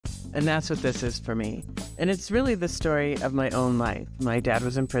And that's what this is for me. And it's really the story of my own life. My dad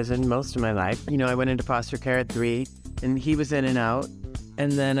was in prison most of my life. I went into foster care at 3, and he was in and out.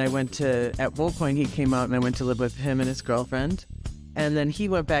 And then at one point he came out and I went to live with him and his girlfriend. And then he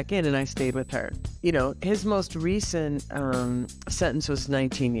went back in and I stayed with her. His most recent sentence was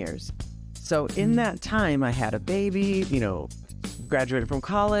 19 years. So in that time, I had a baby, graduated from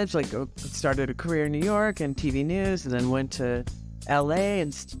college, started a career in New York and TV news, and then went to LA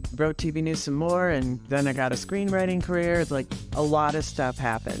and wrote TV news some more. And then I got a screenwriting career. It's a lot of stuff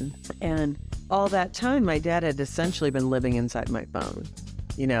happened. And all that time, my dad had essentially been living inside my phone,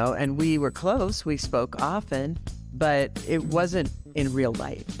 and we were close. We spoke often, but it wasn't in real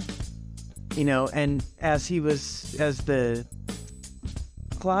life, and as the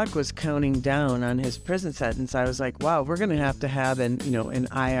clock was counting down on his prison sentence, I was like, wow, we're going to have an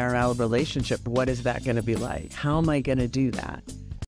IRL relationship. What is that going to be like? How am I going to do that?